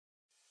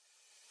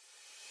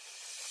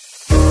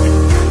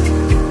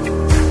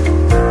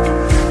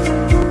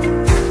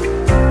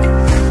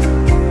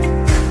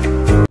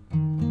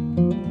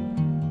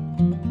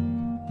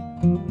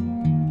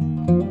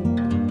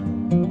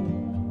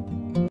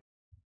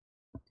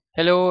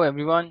Hello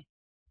everyone,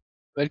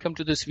 welcome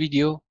to this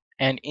video,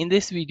 and in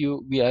this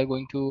video we are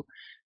going to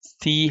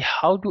see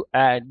how to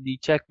add the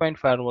checkpoint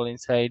firewall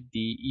inside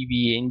the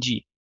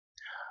EVNG.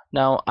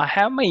 Now I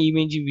have my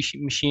EVNG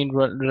machine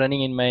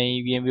running in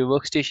my VMware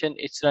workstation.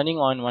 It's running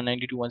on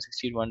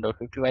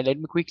 192.168.1.55. Let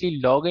me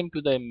quickly log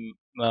into the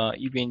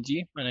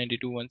EVNG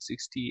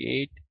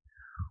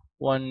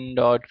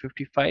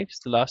 192.168.1.55 is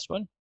the last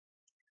one,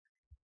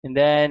 and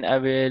then I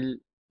will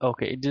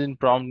okay, it didn't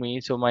prompt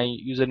me, so my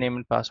username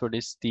and password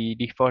is the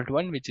default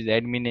one, which is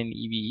admin and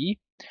EVE.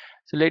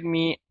 So let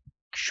me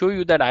show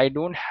you that I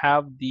don't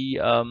have the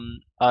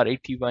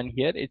R81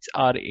 here. It's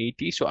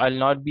R80, so I'll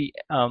not be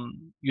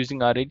using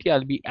R80.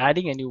 I'll be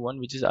adding a new one,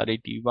 which is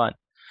R81.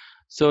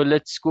 So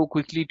let's go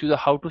quickly to the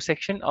how to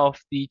section of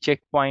the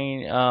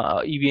checkpoint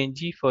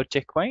EVNG for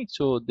checkpoint.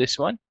 So this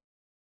one,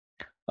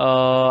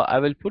 I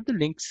will put the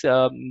links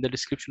in the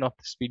description of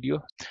this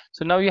video.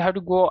 So now you have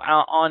to go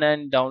on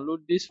and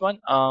download this one,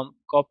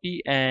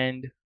 copy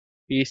and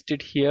paste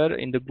it here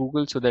in the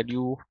Google so that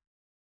you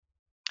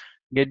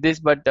get this.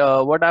 But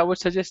what I would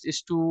suggest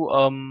is to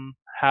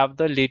have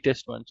the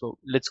latest one. So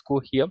let's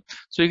go here.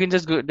 So you can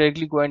just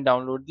directly go and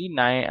download the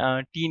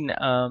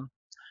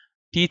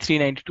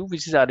T392,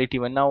 which is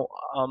R81. Now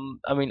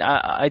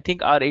I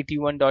think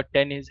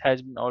R81.10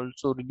 has been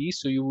also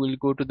released, so you will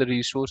go to the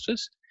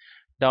resources,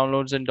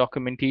 downloads and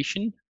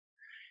documentation,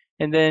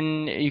 and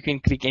then you can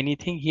click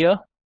anything here.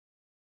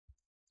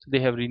 So they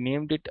have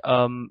renamed it.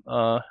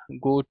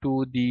 Go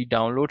to the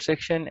download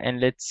section, and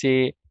let's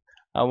say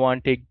I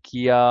want a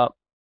Gia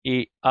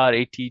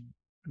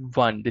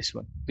R81, this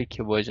one, click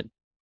here version,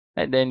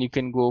 and then you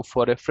can go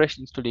for a fresh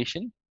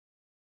installation,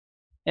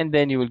 and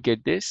then you will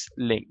get this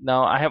link.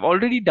 Now I have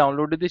already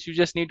downloaded this. You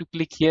just need to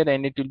click here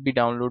and it will be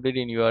downloaded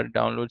in your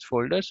downloads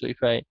folder. So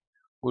if I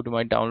go to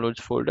my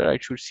downloads folder, I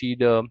should see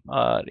the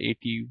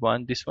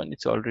R81, this one.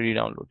 It's already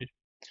downloaded,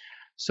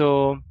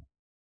 so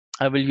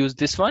I will use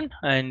this one.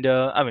 And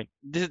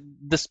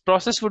this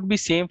process would be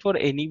same for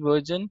any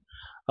version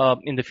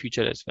in the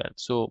future as well.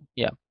 So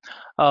yeah,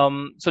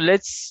 so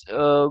let's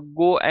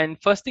go,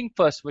 and first thing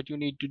first, what you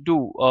need to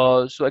do,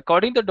 so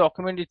according to the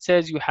document, it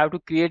says you have to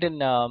create a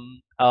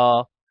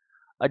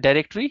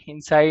directory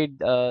inside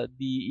the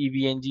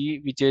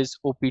EVNG, which is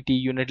OPT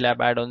unit lab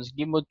add-ons.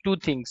 Give me two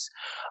things,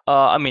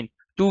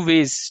 two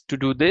ways to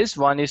do this.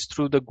 One is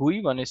through the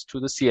GUI, one is through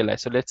the CLI.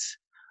 So let's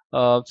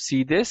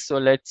see this. So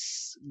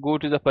let's go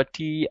to the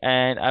putty,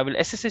 and I will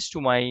SSH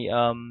to my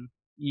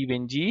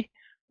EVNG,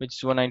 which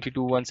is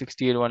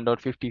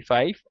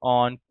 192.168.1.55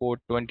 on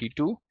port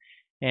 22,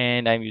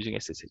 and I'm using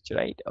SSH,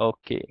 right?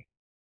 Okay,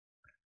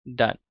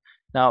 done.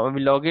 Now I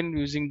will log in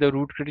using the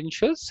root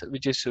credentials,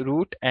 which is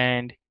root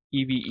and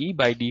EVE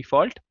by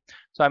default.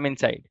 So I'm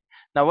inside.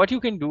 Now what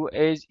you can do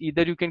is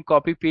either you can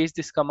copy paste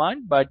this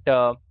command, but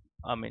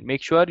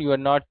make sure you are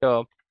not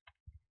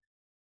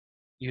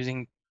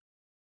using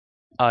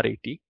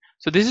R80.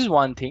 So this is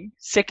one thing.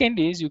 Second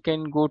is you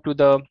can go to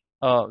the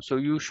so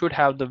you should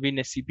have the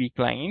WinSCP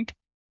client,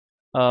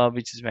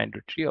 which is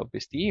mandatory,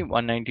 obviously,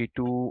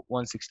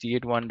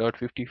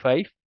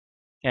 192.168.1.55,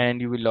 and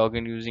you will log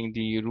in using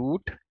the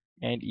root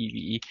and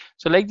EVE.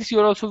 So like this,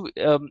 you're also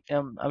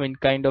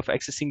kind of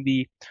accessing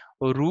the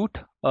root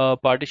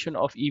partition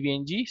of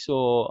EVNG.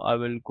 So I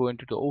will go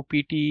into the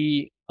OPT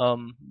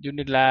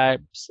unit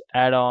labs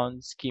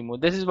add-ons chemo.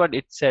 This is what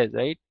it says,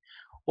 right?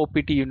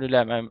 OPT unit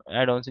lab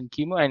add-ons in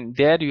chemo, and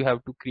there you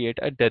have to create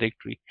a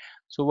directory.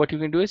 So what you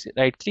can do is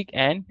right click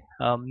and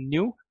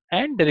new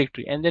and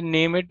directory, and then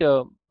name it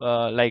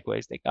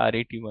likewise like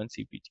R81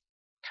 CPG.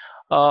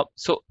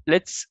 So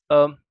let's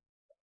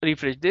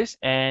refresh this,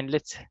 and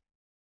let's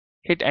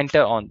hit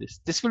enter on this.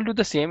 This will do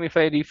the same if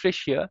I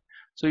refresh here.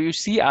 So you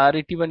see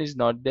R81 is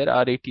not there,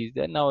 R80 is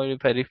there. Now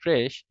if I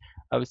refresh,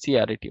 I will see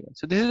R81.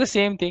 So this is the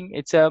same thing.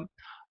 It's a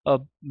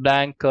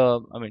blank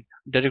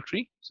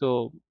directory.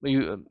 So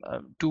you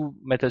two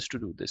methods to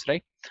do this,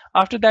 right?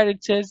 After that,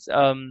 it says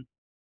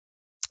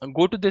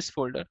go to this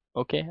folder.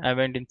 Okay, I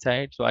went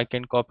inside, so I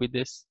can copy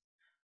this.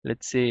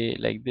 Let's say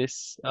like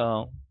this,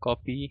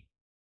 copy,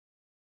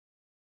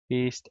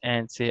 paste,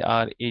 and say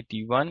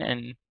R81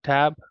 and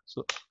tab.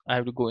 So I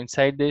have to go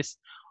inside this,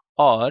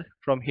 or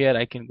from here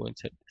I can go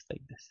inside this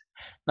like this.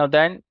 Now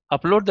then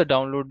upload the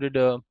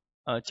downloaded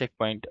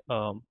checkpoint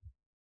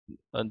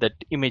that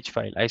image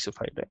file, ISO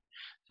file, right?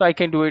 So I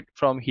can do it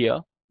from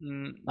here.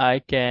 I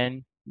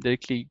can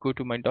directly go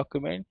to my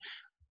document,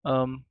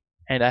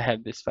 and I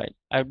have this file.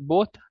 I have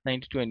both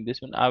 92 and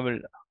this one. I will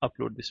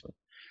upload this one.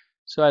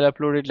 So I'll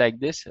upload it like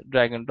this,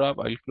 drag and drop.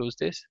 I'll close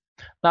this.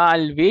 Now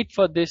I'll wait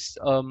for this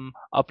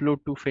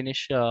upload to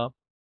finish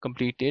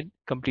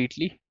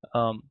completely.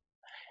 And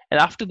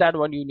after that,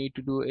 what you need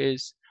to do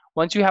is,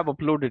 once you have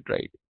uploaded,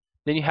 right,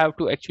 then you have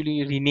to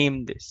actually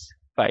rename this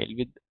file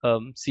with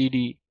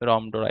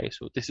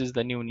cd-rom.iso. This is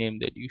the new name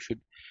that you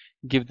should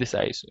give this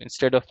ISO.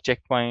 Instead of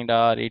checkpoint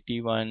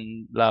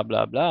R81 blah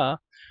blah blah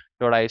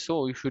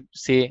 .iso, you should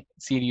say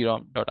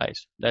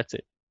cd-rom.iso. That's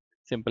it.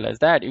 Simple as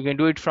that. You can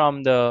do it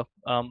from the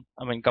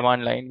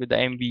command line with the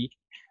MV,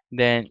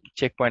 then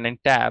checkpoint and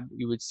tab.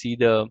 You would see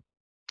the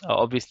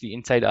obviously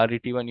inside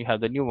R81 you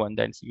have the new one,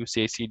 then you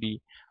say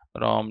cd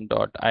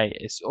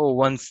rom.iso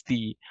once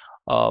the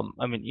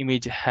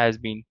image has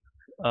been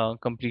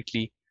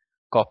completely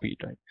copied,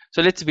 right?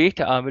 So let's wait.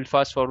 We'll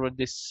fast forward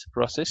this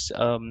process,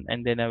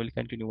 and then I will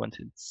continue once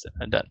it's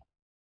done.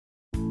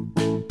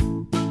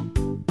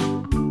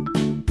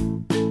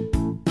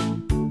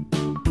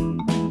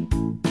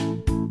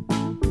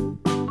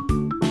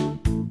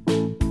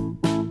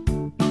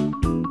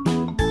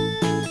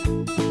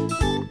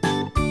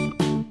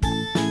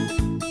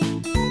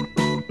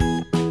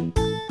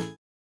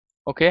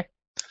 Okay,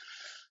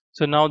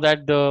 so now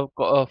that the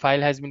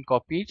file has been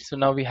copied, so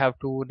now we have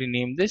to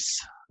rename this.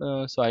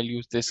 So I'll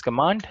use this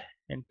command,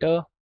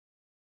 enter,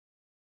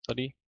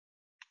 sorry,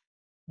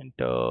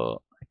 enter.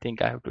 I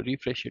think I have to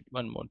refresh it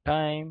one more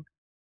time.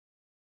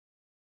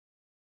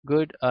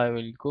 Good, I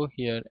will go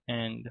here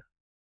and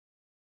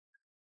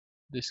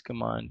this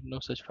command, no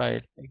such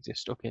file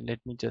exists. Okay, let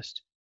me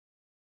just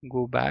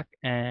go back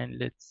and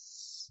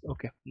let's,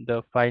 okay,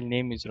 the file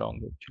name is wrong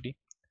actually.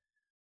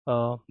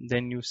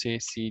 Then you say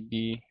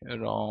cd-rom.iso,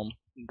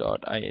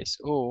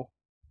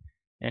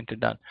 enter,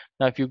 done.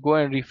 Now if you go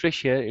and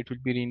refresh here, it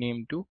will be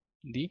renamed to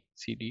the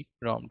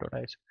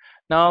cd-rom.iso.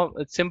 Now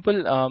it's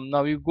simple.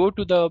 Now you go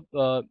to the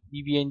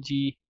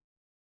evng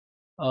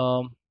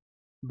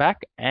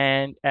back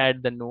and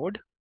add the node.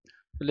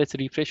 So let's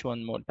refresh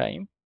one more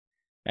time,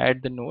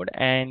 add the node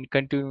and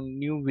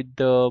continue with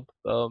the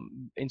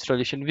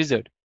installation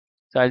wizard.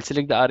 So I'll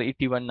select the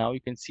R81 now.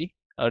 You can see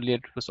earlier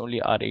it was only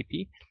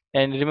R80,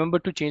 and remember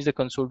to change the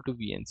console to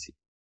VNC.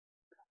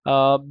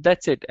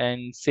 That's it,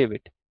 and save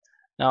it.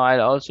 Now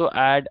I'll also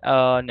add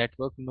a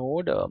network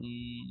node,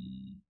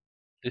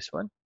 this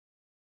one.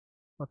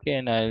 Okay,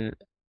 and I'll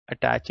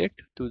attach it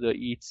to the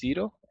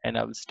EH0 and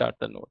I will start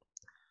the node.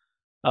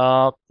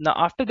 Now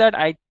after that,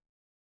 I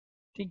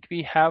think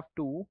we have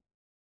to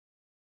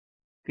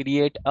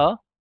create a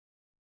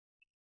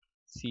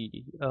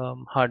CD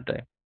hard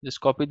drive. Just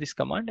copy this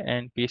command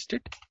and paste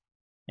it,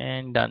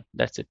 and done.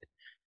 That's it.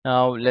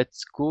 Now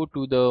let's go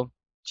to the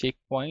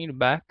checkpoint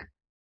back.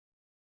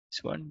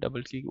 This one,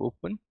 double click,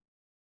 open,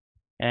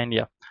 and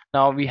yeah,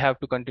 now we have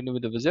to continue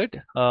with the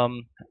wizard.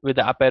 With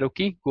the up arrow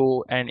key,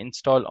 go and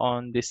install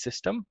on this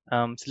system.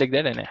 Select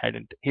that and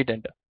hit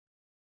enter.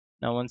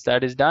 Now once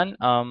that is done,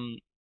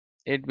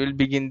 it will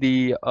begin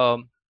the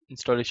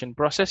installation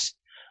process.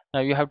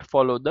 Now you have to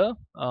follow the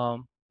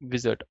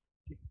wizard.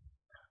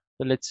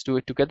 So let's do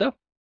it together.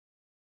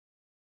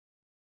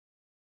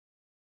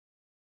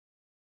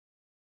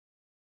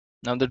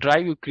 Now the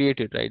drive you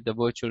created, right, the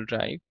virtual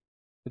drive,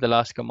 with the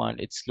last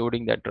command, it's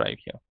loading that drive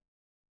here.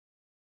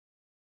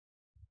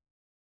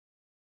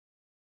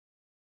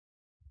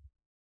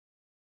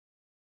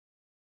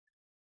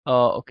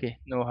 Okay,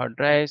 no hard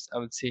drives, I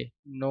would say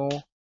no,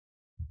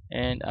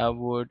 and I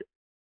would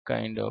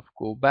kind of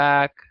go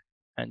back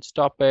and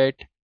stop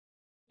it.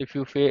 If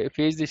you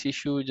face this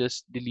issue,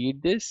 just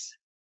delete this.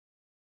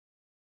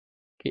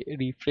 Okay,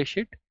 refresh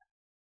it,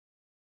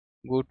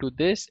 go to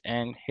this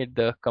and hit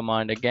the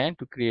command again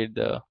to create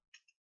the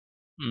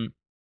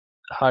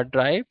hard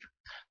drive.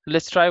 So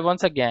let's try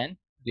once again,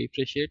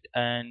 refresh it,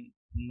 and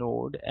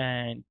node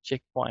and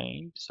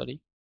checkpoint,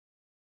 sorry,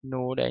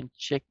 node and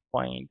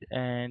checkpoint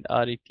and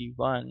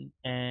R81,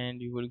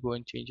 and you will go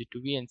and change it to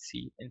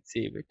VNC and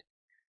save it.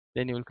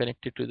 Then you will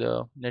connect it to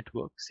the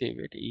network, save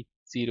it,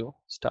 E0,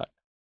 start.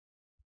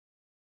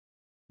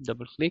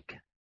 Double click,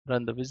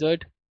 run the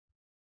wizard,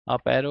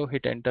 up arrow,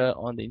 hit enter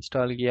on the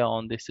install gear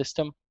on the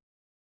system,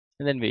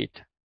 and then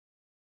wait.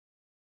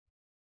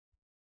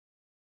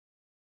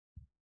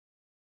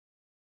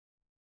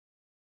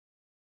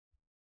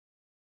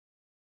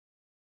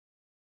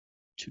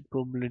 Should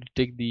probably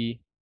detect the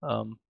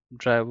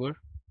driver,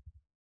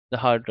 the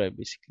hard drive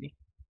basically.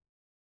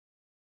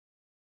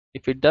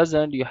 If it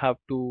doesn't, you have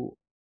to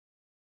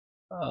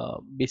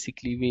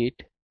basically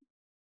wait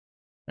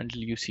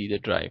until you see the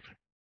drive.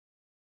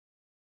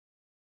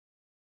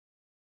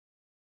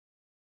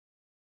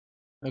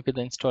 Okay,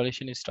 the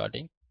installation is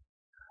starting.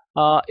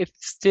 If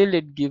still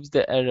it gives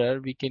the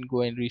error, we can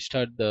go and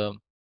restart the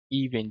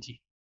evng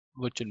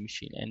virtual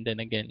machine, and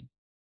then again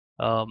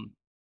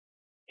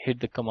hit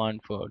the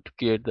command for to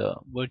clear the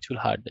virtual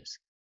hard disk.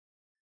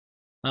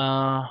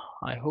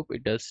 I hope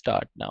it does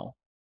start now.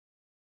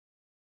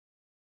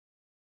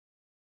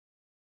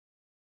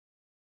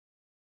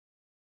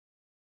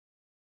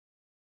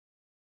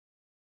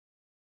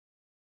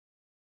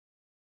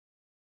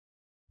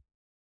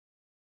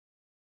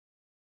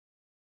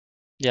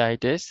 Yeah,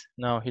 it is.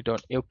 Now hit on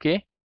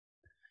OK.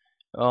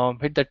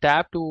 Hit the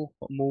tab to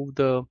move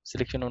the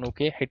selection on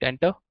OK. Hit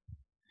enter,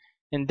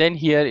 and then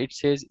here it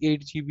says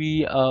 8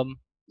 GB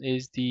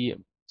is the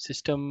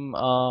system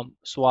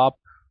swap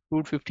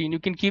root 15. You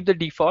can keep the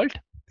default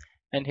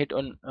and hit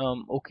on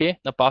OK.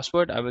 The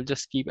password, I will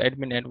just keep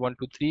admin at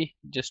 123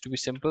 just to be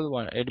simple.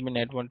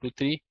 Admin at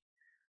 123,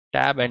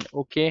 tab and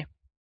OK.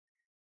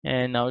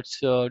 And now it's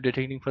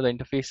detecting for the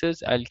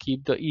interfaces. I'll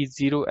keep the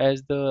E0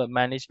 as the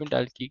management.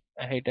 I'll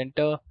hit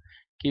enter,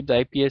 keep the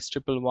IP as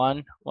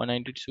 111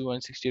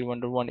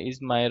 192.168.1.1 is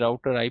my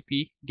router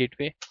IP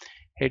gateway.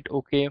 Hit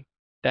OK,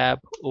 tab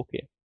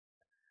OK,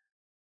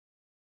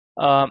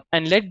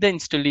 and let the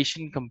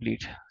installation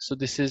complete. So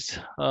this is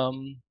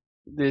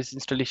this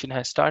installation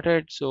has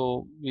started,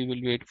 so we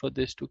will wait for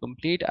this to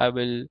complete. I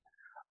will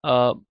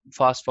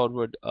fast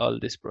forward all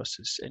this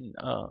process and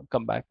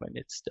come back when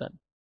it's done.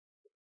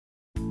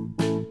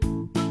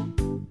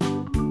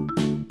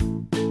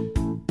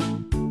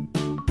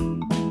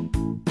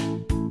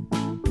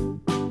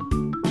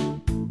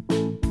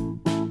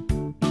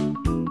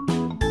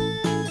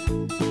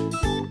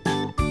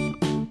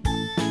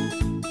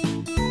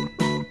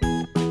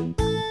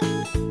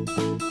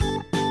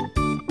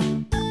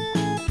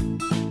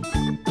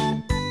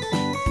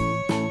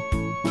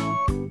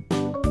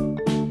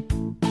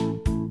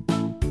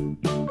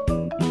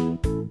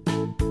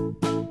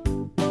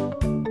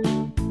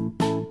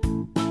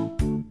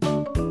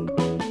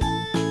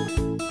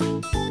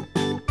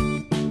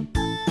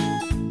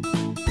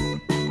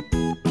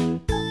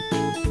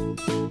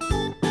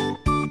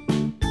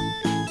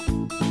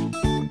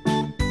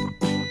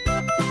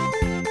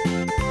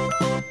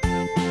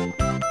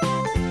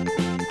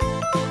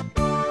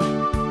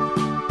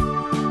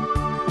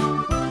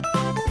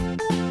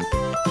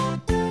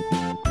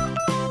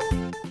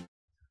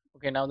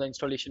 Okay, now the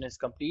installation is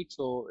complete,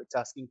 so it's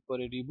asking for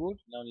a reboot.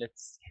 Now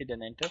let's hit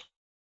an enter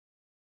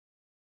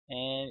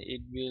and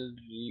it will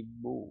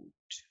reboot.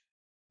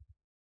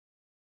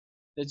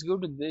 Let's go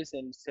to this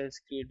and it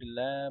says create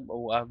a lab.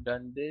 Oh, I've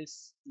done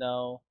this.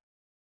 Now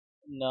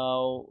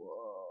so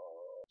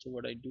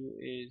what I do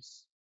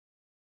is,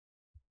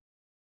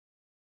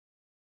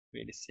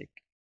 wait a sec,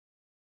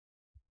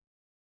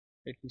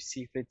 let me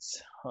see if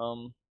it's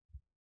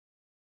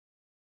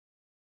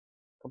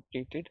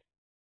completed.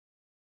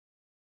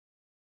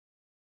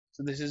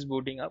 So this is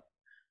booting up.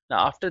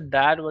 Now after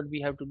that, what we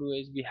have to do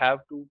is we have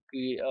to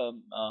create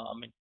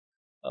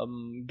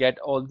get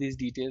all these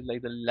details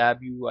like the lab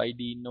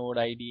UID, node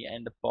ID,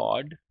 and the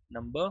pod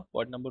number.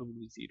 Pod number would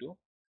be 0.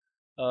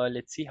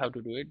 Let's see how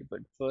to do it, but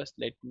first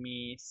let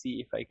me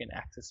see if I can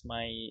access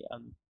my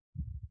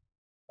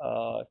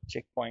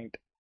checkpoint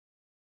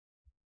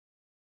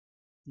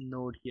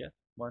node here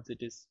once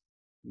it is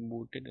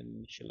booted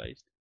and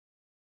initialized.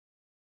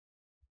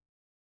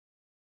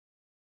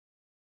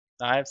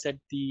 I have set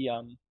the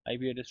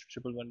IP address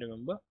to 111,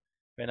 remember,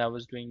 when I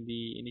was doing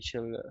the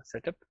initial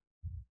setup,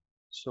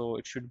 so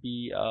it should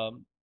be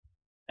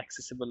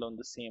accessible on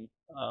the same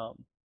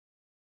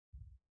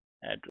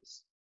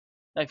address.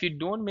 Now if you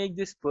don't make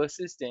this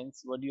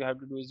persistence, what you have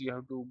to do is you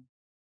have to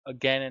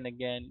again and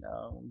again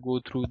go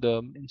through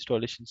the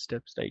installation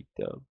steps, like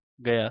the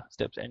Gaia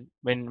steps, and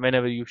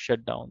whenever you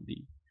shut down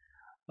the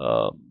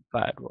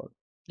firewall.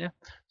 Yeah,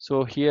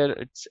 so here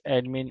it's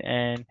admin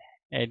and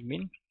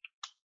admin,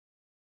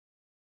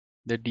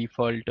 the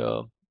default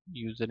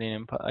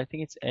username. I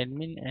think it's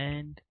admin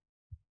and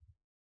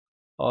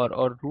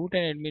or root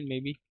and admin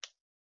maybe.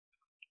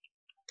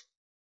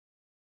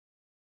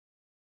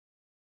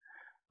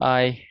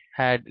 I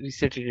had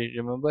reset it,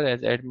 remember,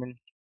 as admin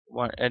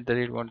one at the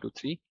rate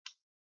 123.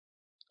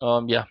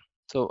 Yeah,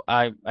 so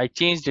I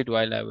changed it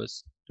while I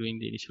was doing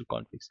the initial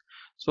configs.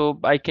 So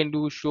I can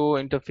do show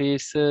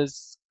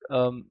interfaces,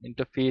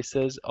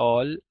 interfaces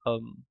all,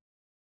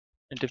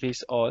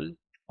 interface all,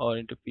 or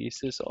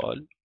interfaces all,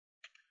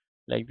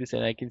 like this,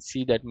 and I can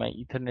see that my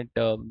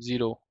Ethernet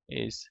 0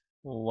 is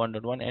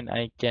 1.1, and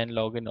I can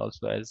log in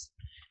also as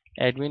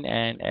admin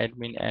and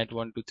admin at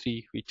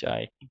 123, which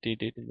I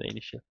did it in the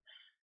initial.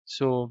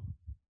 So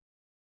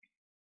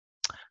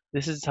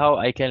this is how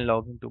I can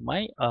log into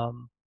my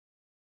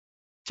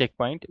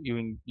checkpoint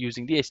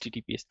using the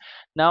HTTPS.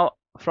 Now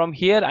from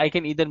here I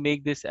can either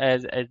make this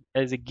as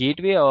a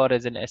gateway or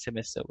as an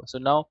SMS server. So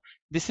now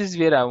this is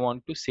where I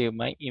want to save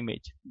my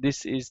image.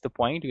 This is the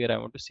point where I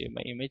want to save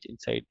my image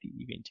inside the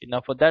event.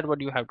 Now for that, what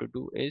you have to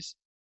do is,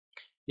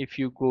 if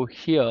you go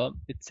here,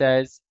 it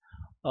says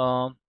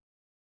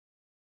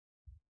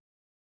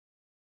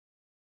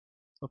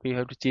okay, you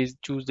have to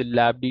choose the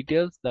lab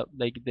details.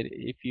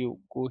 If you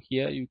go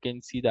here, you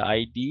can see the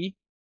ID.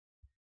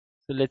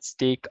 So let's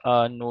take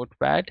a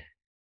notepad.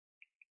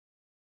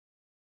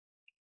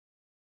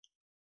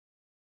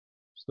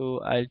 So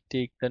I'll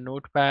take the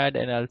notepad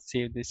and I'll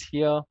save this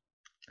here.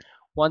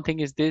 One thing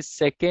is this.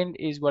 Second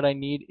is what I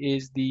need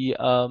is the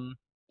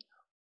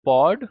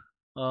pod.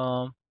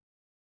 So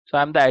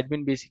I'm the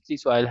admin basically,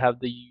 so I'll have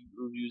the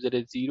user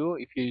as 0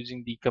 if you're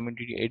using the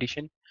community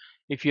edition.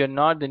 If you're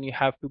not, then you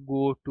have to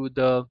go to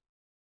the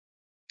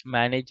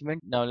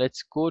management. Now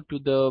let's go to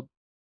the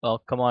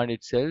command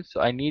itself. So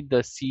I need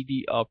the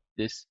CD of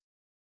this.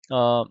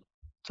 So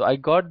I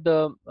got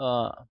the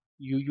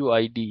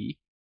UUID.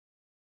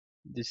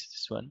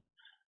 This one.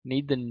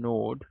 Need the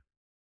node.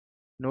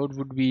 Node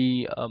would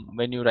be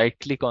when you right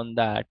click on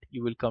that,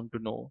 you will come to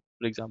know.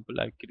 For example,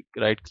 I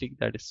right click,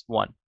 that is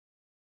 1.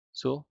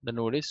 So the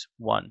node is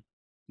 1,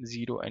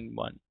 0 and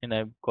 1, and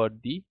I've got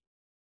the,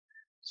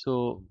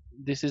 so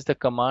this is the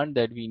command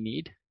that we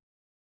need.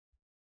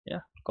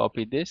 Yeah,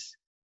 copy this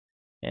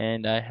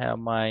and I have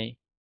my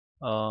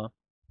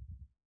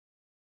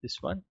this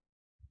one,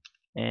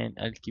 and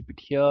I'll keep it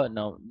here.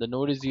 Now the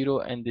node is 0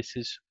 and this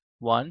is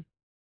 1,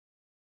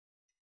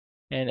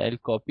 and I'll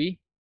copy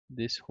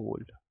this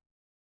hold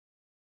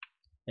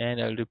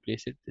and I'll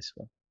replace it this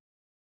one,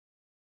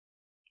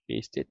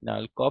 paste it. Now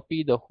I'll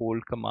copy the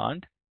hold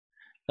command.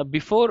 Now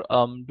before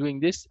doing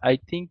this, I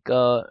think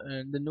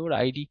the node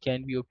ID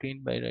can be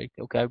obtained by right.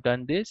 Okay, I've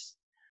done this.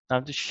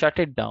 Now to shut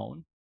it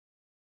down,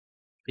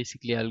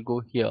 basically I'll go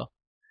here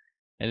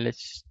and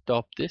let's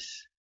stop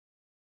this,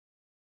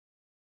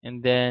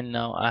 and then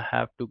now I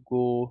have to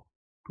go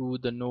to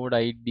the node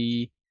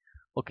ID.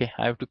 Okay,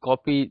 I have to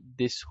copy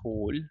this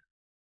whole,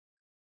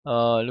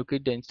 look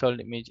at the installed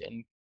image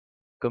and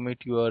commit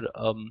your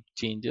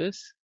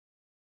changes.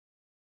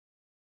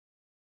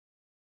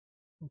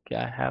 Okay,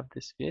 I have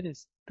this. Where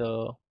is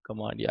the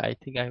command? Yeah, I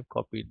think I have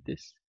copied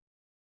this,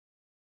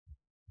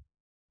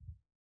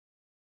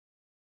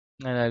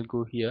 and I'll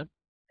go here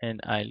and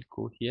I'll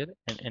go here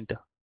and enter.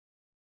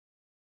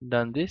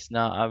 Done this.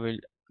 Now I will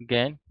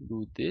again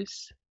do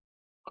this,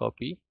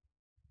 copy,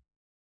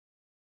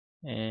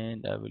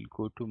 and I will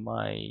go to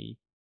my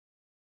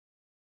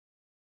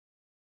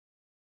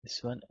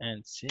this one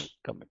and say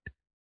commit.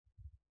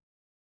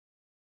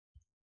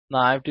 Now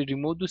I have to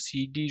remove the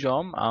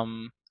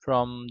CD-ROM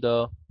from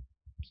the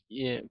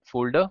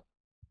folder.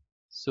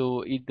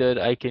 So either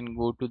I can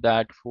go to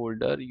that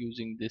folder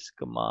using this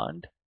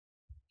command,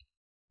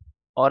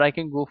 or I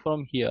can go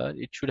from here.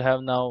 It should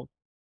have now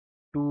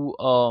two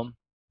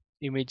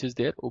images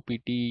there: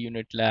 OPT,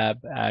 Unit Lab,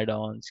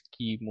 add-ons,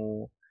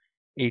 Chemo,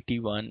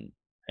 81,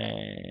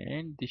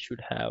 and this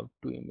should have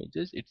two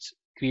images. It's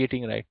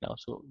creating right now,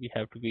 so we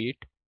have to wait.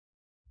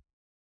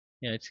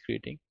 Yeah, it's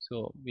creating,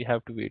 so we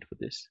have to wait for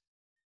this.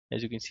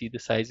 As you can see, the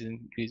size is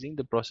increasing,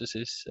 the process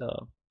is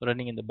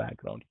running in the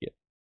background here,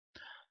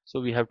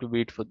 so we have to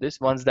wait for this.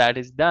 Once that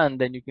is done,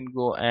 then you can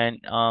go and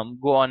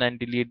go on and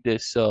delete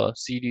this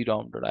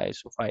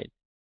cd-rom.iso file.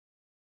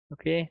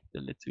 Okay,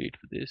 so let's wait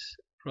for this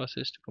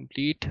process to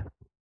complete.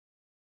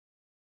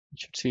 You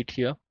should see it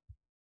here.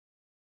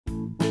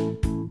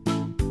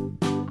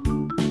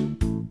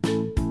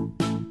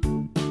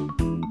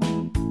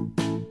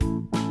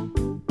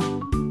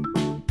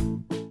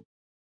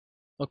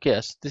 Okay,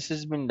 so this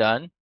has been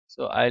done,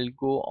 so I'll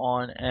go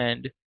on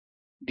and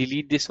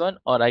delete this one,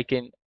 or I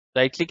can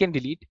right click and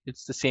delete,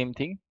 it's the same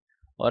thing,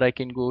 or I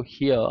can go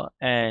here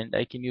and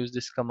I can use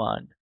this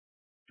command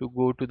to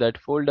go to that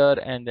folder,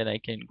 and then I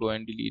can go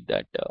and delete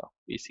that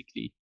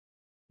basically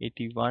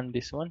 81,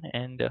 this one,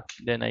 and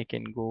then I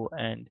can go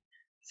and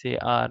say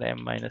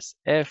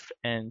rm-f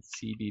and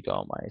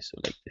cd-rom iso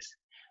like this.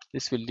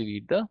 This will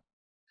delete the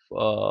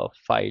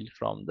file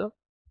from the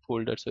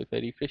folder. So if I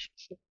refresh,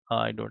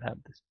 I don't have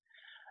this.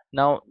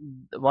 Now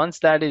once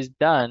that is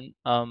done,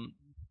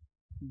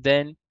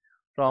 then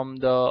from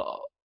the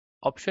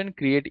option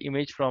create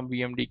image from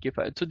vmdk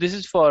file, so this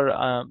is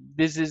for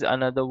this is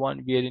another one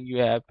wherein you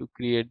have to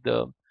create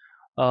the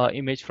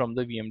image from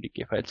the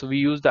vmdk file. So we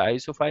use the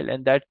iso file,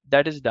 and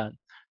that is done.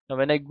 Now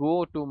when I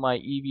go to my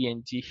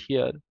evng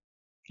here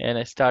and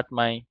I start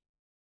my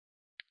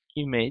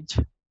image,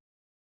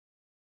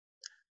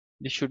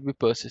 this should be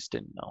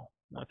persistent now.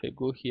 Now if I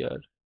go here,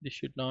 this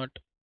should not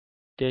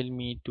tell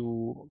me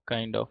to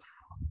kind of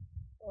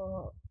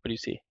what do you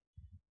say,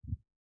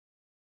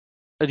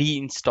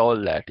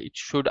 reinstall that. It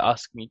should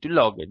ask me to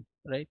log in,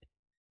 right?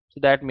 So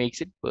that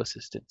makes it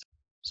persistent.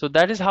 So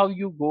that is how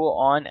you go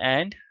on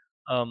and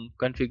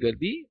configure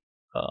the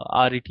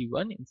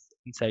R81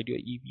 inside your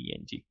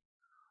EVNG.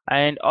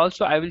 And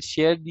also I will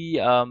share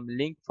the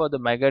link for the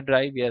mega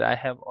drive where I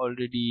have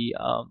already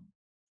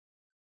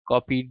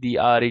copied the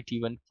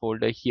R81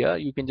 folder here.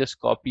 You can just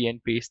copy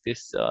and paste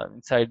this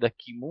inside the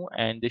Chemo,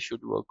 and this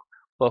should work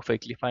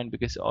perfectly fine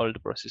because all the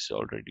process is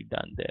already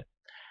done there.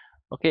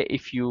 Okay,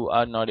 if you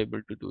are not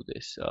able to do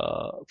this,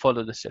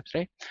 follow the steps,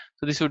 right?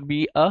 So this would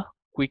be a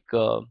quick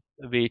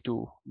way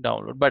to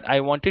download, but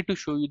I wanted to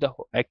show you the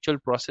actual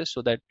process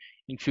so that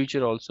in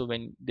future also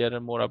when there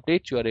are more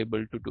updates you are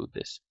able to do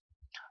this.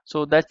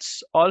 So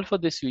that's all for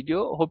this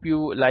video. Hope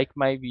you like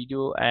my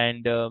video,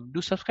 and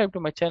do subscribe to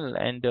my channel,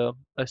 and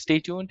stay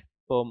tuned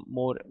for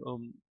more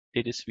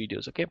latest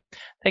videos. Okay,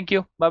 thank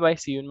you, bye bye,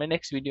 see you in my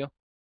next video.